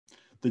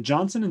The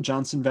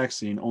Johnson&Johnson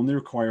vaccine only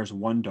requires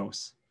one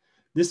dose.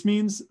 This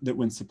means that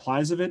when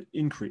supplies of it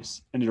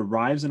increase and it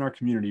arrives in our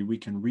community, we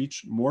can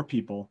reach more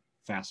people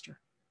faster.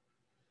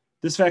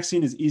 This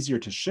vaccine is easier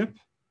to ship,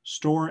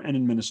 store, and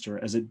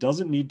administer as it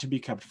doesn't need to be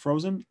kept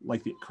frozen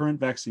like the current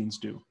vaccines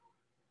do.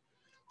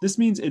 This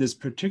means it is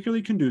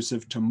particularly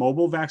conducive to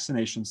mobile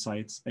vaccination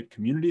sites at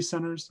community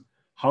centers,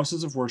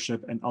 houses of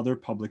worship, and other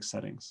public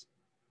settings.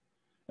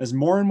 As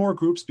more and more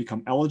groups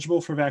become eligible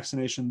for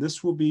vaccination,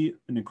 this will be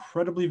an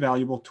incredibly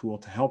valuable tool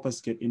to help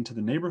us get into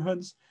the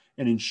neighborhoods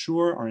and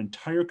ensure our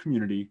entire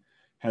community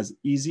has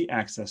easy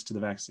access to the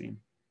vaccine.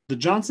 The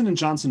Johnson &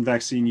 Johnson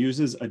vaccine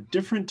uses a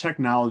different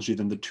technology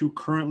than the two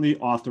currently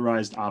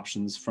authorized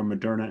options from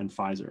Moderna and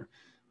Pfizer,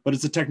 but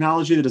it's a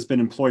technology that has been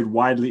employed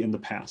widely in the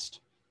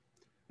past.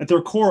 At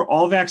their core,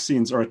 all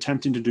vaccines are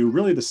attempting to do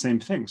really the same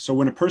thing. So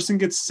when a person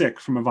gets sick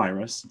from a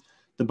virus,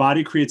 the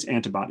body creates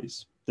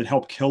antibodies that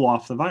help kill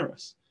off the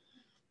virus.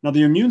 Now,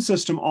 the immune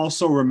system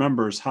also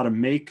remembers how to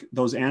make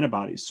those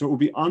antibodies, so it will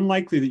be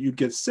unlikely that you'd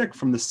get sick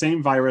from the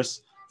same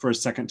virus for a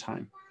second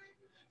time.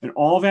 And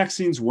all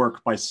vaccines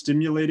work by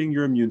stimulating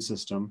your immune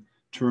system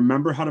to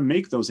remember how to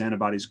make those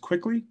antibodies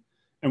quickly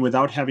and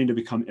without having to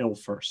become ill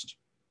first.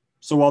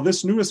 So while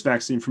this newest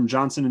vaccine from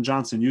Johnson &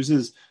 Johnson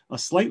uses a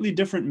slightly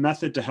different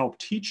method to help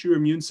teach your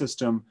immune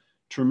system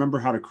to remember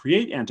how to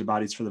create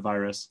antibodies for the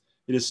virus,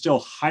 it is still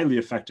highly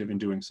effective in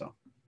doing so.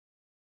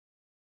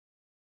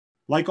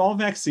 Like all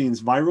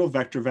vaccines, viral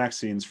vector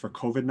vaccines for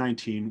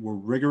COVID-19 were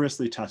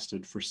rigorously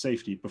tested for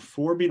safety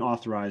before being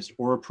authorized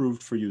or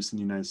approved for use in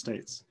the United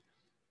States.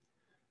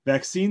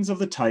 Vaccines of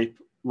the type,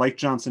 like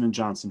Johnson &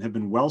 Johnson, have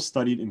been well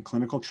studied in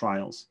clinical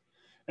trials,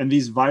 and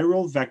these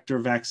viral vector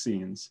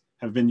vaccines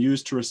have been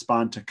used to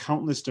respond to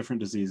countless different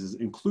diseases,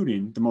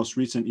 including the most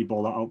recent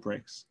Ebola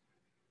outbreaks.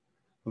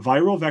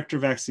 Viral vector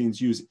vaccines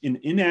use an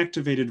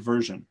inactivated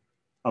version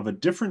of a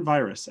different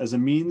virus as a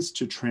means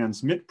to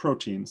transmit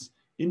proteins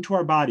into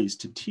our bodies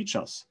to teach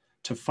us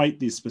to fight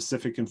these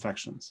specific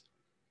infections.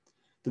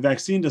 The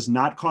vaccine does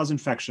not cause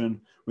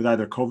infection with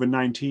either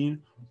COVID-19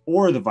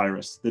 or the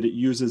virus that it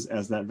uses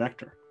as that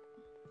vector.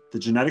 The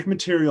genetic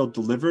material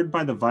delivered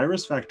by the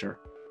virus vector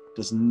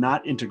does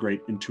not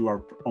integrate into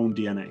our own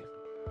DNA.